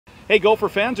Hey Gopher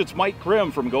fans, it's Mike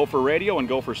Grimm from Gopher Radio and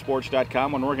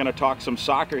Gophersports.com, and we're going to talk some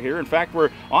soccer here. In fact, we're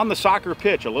on the soccer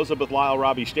pitch, Elizabeth Lyle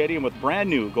Robbie Stadium, with brand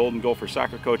new Golden Gopher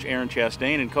soccer coach Erin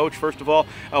Chastain. And Coach, first of all,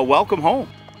 welcome home.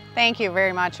 Thank you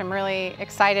very much. I'm really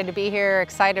excited to be here,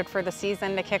 excited for the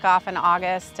season to kick off in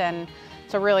August, and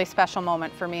it's a really special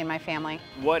moment for me and my family.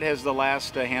 What has the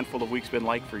last handful of weeks been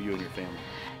like for you and your family?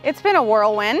 It's been a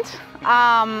whirlwind.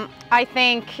 I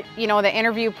think, the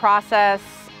interview process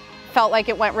felt like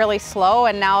it went really slow,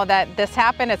 and now that this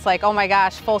happened, it's like, oh my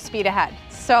gosh, full speed ahead.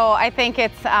 So I think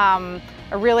it's a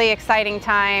really exciting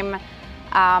time.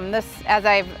 This, as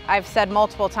I've said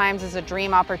multiple times, is a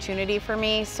dream opportunity for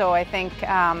me. So I think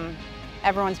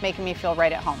everyone's making me feel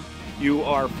right at home. You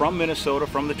are from Minnesota,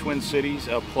 from the Twin Cities,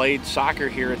 played soccer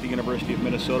here at the University of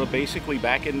Minnesota, basically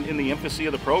back in the infancy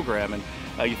of the program. And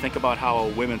you think about how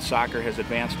women's soccer has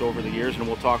advanced over the years, and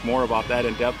we'll talk more about that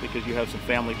in depth because you have some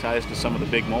family ties to some of the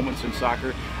big moments in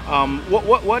soccer.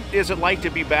 What is it like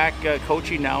to be back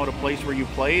coaching now at a place where you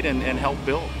played and helped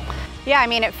build? Yeah, I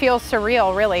mean, it feels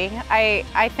surreal, really.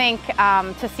 I think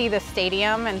to see the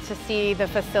stadium and to see the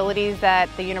facilities that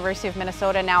the University of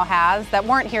Minnesota now has that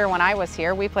weren't here when I was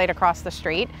here, we played across the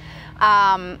street,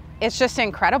 it's just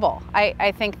incredible.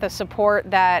 I think the support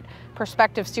that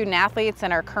prospective student athletes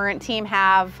and our current team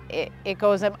have, it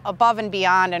goes above and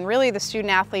beyond, and really the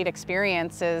student athlete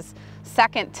experience is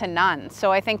second to none.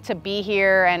 So I think to be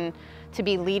here and to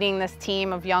be leading this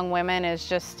team of young women is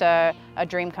just a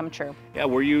dream come true. Yeah,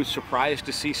 were you surprised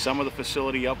to see some of the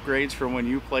facility upgrades from when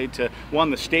you played to, one,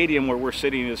 the stadium where we're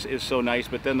sitting is so nice,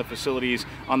 but then the facilities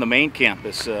on the main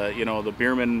campus, the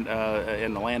Bierman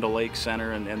and the Land O'Lakes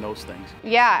Center and those things?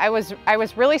 Yeah, I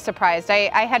was really surprised.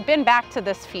 I had been back to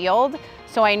this field,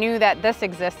 so I knew that this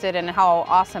existed and how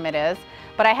awesome it is,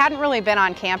 but I hadn't really been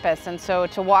on campus, and so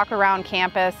to walk around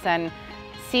campus and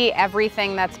see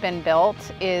everything that's been built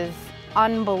is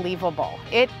unbelievable.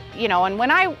 And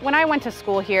when I went to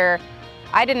school here,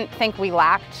 I didn't think we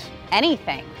lacked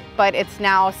anything, but it's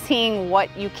now seeing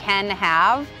what you can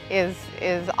have is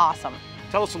awesome.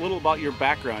 Tell us a little about your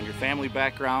background, your family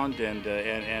background,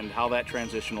 and how that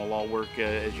transition will all work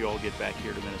as you all get back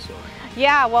here to Minnesota.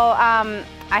 Yeah, well,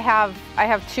 I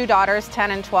have two daughters,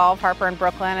 10 and 12, Harper and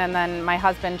Brooklyn, and then my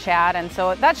husband, Chad, and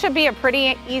so that should be a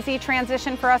pretty easy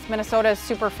transition for us. Minnesota is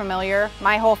super familiar.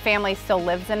 My whole family still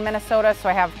lives in Minnesota, so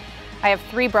I have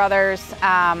three brothers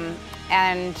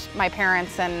and my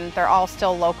parents, and they're all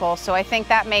still local, so I think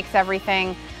that makes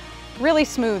everything really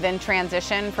smooth in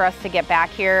transition for us to get back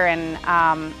here, and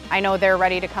I know they're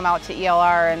ready to come out to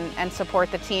ELR and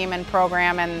support the team and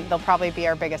program, and they'll probably be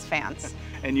our biggest fans.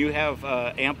 And you have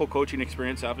ample coaching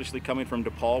experience, obviously coming from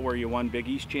DePaul, where you won Big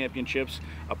East championships.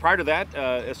 Prior to that,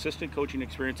 assistant coaching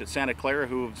experience at Santa Clara,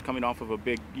 who's coming off of a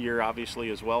big year,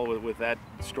 obviously, as well with that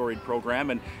storied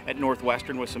program, and at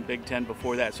Northwestern with some Big Ten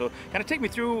before that. So kind of take me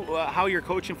through how your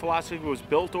coaching philosophy was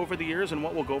built over the years, and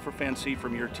what will Gopher fans see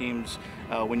from your teams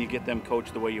when you get them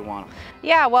coached the way you want them.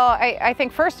 Yeah, well, I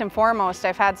think first and foremost,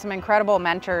 I've had some incredible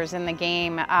mentors in the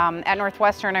game. At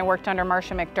Northwestern, I worked under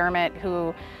Marcia McDermott,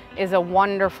 who is a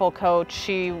wonderful coach.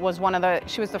 She was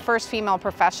the first female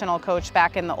professional coach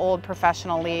back in the old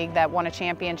professional league that won a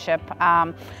championship.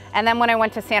 And then when I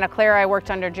went to Santa Clara, I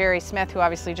worked under Jerry Smith, who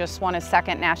obviously just won his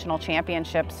second national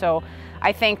championship. So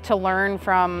I think to learn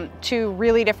from two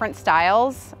really different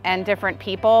styles and different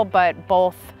people, but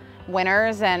both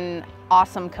winners and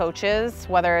awesome coaches,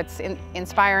 whether it's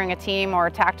inspiring a team or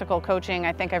tactical coaching,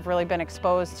 I think I've really been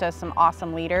exposed to some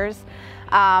awesome leaders.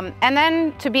 And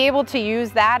then to be able to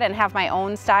use that and have my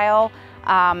own style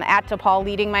at DePaul,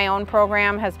 leading my own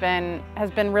program has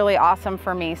been really awesome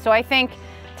for me. So I think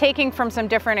taking from some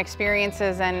different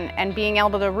experiences and being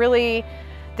able to really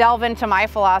delve into my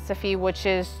philosophy, which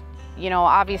is,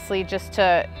 obviously just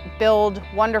to build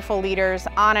wonderful leaders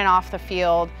on and off the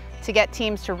field, to get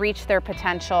teams to reach their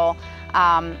potential,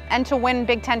 and to win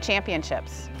Big Ten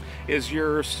championships. Is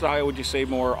your style, would you say,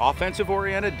 more offensive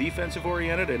oriented, defensive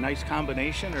oriented, a nice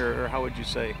combination, or how would you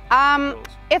say?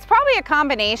 It's probably a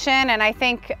combination, and I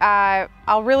think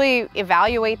I'll really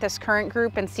evaluate this current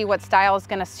group and see what style is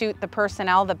going to suit the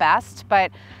personnel the best.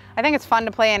 But I think it's fun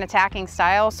to play an attacking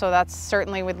style, so that's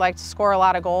certainly, we'd like to score a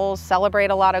lot of goals, celebrate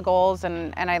a lot of goals,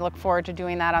 and I look forward to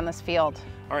doing that on this field.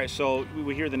 All right, so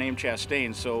we hear the name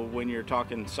Chastain, so when you're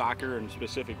talking soccer and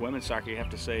specific women's soccer, you have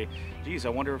to say, geez, I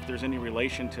wonder if there's any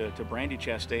relation to Brandy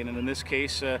Chastain, and in this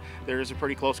case, there is a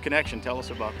pretty close connection. Tell us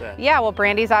about that. Yeah, well,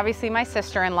 Brandy's obviously my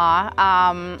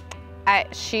sister-in-law.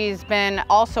 She's been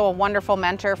also a wonderful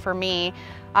mentor for me.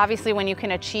 Obviously, when you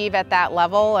can achieve at that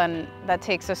level, and that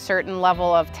takes a certain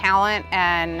level of talent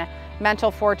and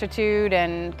mental fortitude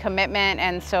and commitment,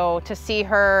 and so to see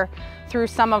her through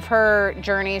some of her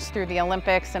journeys through the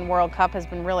Olympics and World Cup has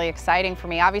been really exciting for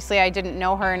me. Obviously, I didn't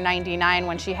know her in '99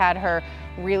 when she had her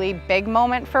really big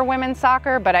moment for women's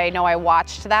soccer, but I know I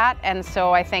watched that, and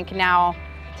so I think now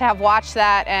to have watched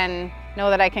that and know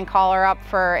that I can call her up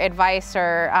for advice,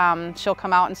 or she'll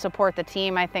come out and support the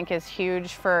team, I think is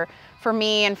huge for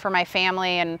me and for my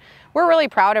family. And we're really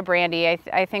proud of Brandy.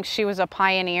 I think she was a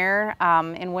pioneer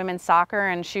in women's soccer,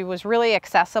 and she was really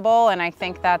accessible, and I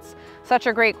think that's such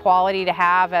a great quality to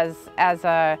have as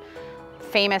a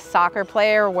famous soccer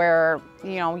player, where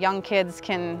young kids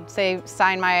can say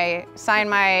sign my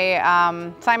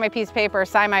piece of paper,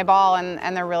 sign my ball,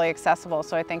 and they're really accessible.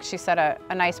 So I think she set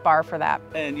a nice bar for that.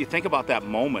 And you think about that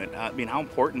moment, I mean, how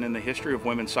important in the history of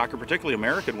women's soccer, particularly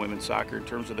American women's soccer, in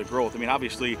terms of the growth. I mean,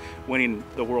 obviously winning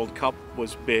the World Cup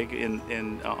was big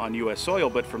on U.S. soil,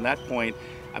 but from that point,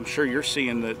 I'm sure you're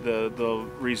seeing the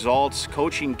results,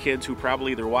 coaching kids who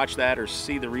probably either watch that or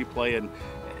see the replay and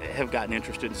have gotten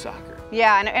interested in soccer.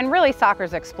 Yeah, and really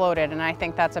soccer's exploded, and I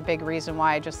think that's a big reason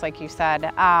why, just like you said.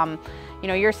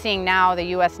 You're seeing now the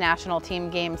U.S. national team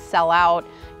games sell out.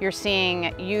 You're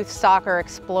seeing youth soccer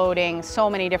exploding, so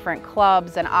many different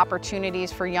clubs and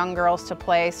opportunities for young girls to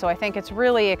play. So I think it's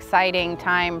really exciting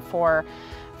time for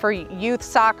youth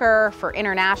soccer, for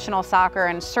international soccer,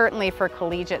 and certainly for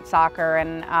collegiate soccer.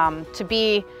 And to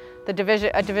be a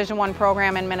Division I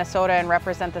program in Minnesota and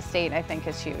represent the state, I think,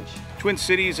 is huge. Twin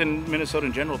Cities and Minnesota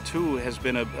in general too has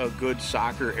been a good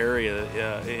soccer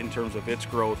area in terms of its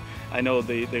growth. I know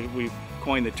we've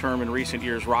coined the term in recent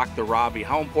years, rock the Robbie.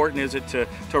 How important is it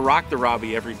to rock the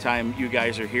Robbie every time you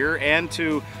guys are here, and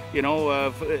to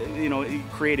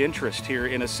create interest here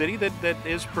in a city that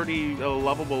is pretty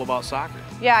lovable about soccer?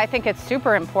 Yeah, I think it's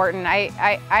super important.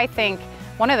 I think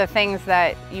one of the things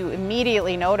that you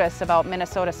immediately notice about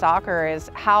Minnesota soccer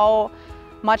is how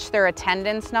much their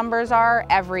attendance numbers are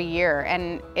every year.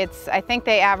 And I think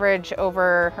we average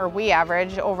over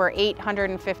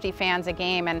 850 fans a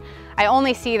game, and I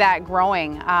only see that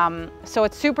growing. So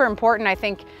it's super important, I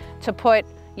think, to put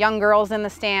young girls in the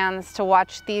stands, to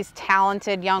watch these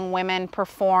talented young women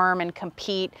perform and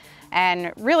compete,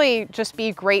 and really just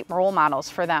be great role models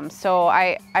for them. So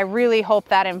I really hope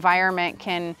that environment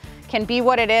can be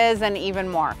what it is and even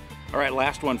more. All right,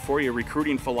 last one for you,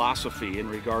 recruiting philosophy in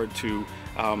regard to,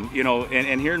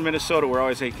 and here in Minnesota, we're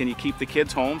always saying, can you keep the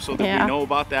kids home, so that we know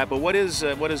about that? But what has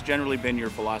generally been your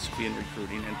philosophy in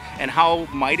recruiting, and how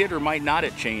might it or might not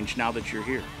it change now that you're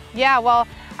here? Yeah, well,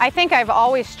 I think I've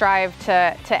always strived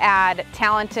to add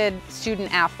talented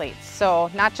student athletes.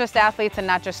 So not just athletes and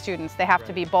not just students, they have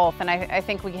to be both. And I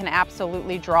think we can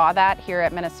absolutely draw that here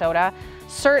at Minnesota.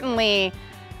 Certainly,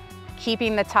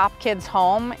 keeping the top kids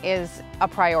home is a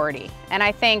priority. And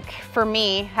I think for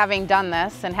me, having done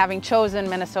this and having chosen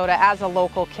Minnesota as a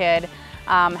local kid,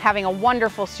 having a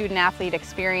wonderful student athlete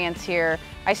experience here,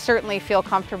 I certainly feel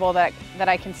comfortable that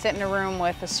I can sit in a room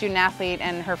with a student athlete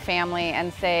and her family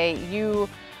and say, you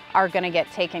are going to get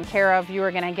taken care of, you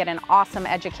are going to get an awesome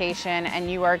education,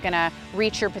 and you are going to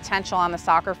reach your potential on the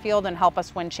soccer field and help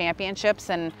us win championships.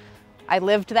 And I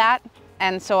lived that,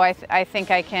 and so I think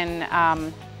I can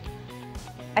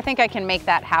make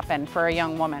that happen for a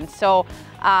young woman. So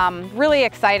really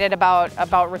excited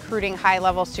about recruiting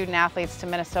high-level student athletes to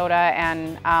Minnesota,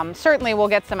 and certainly we'll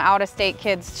get some out-of-state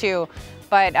kids too,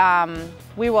 but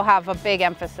we will have a big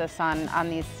emphasis on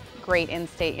these great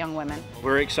in-state young women.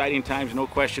 Very exciting times, no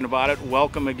question about it.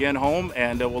 Welcome again home,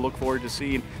 and we'll look forward to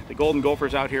seeing the Golden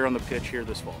Gophers out here on the pitch here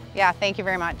this fall. Yeah, thank you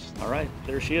very much. All right,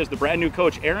 there she is, the brand new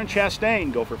coach, Erin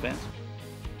Chastain, Gopher fans.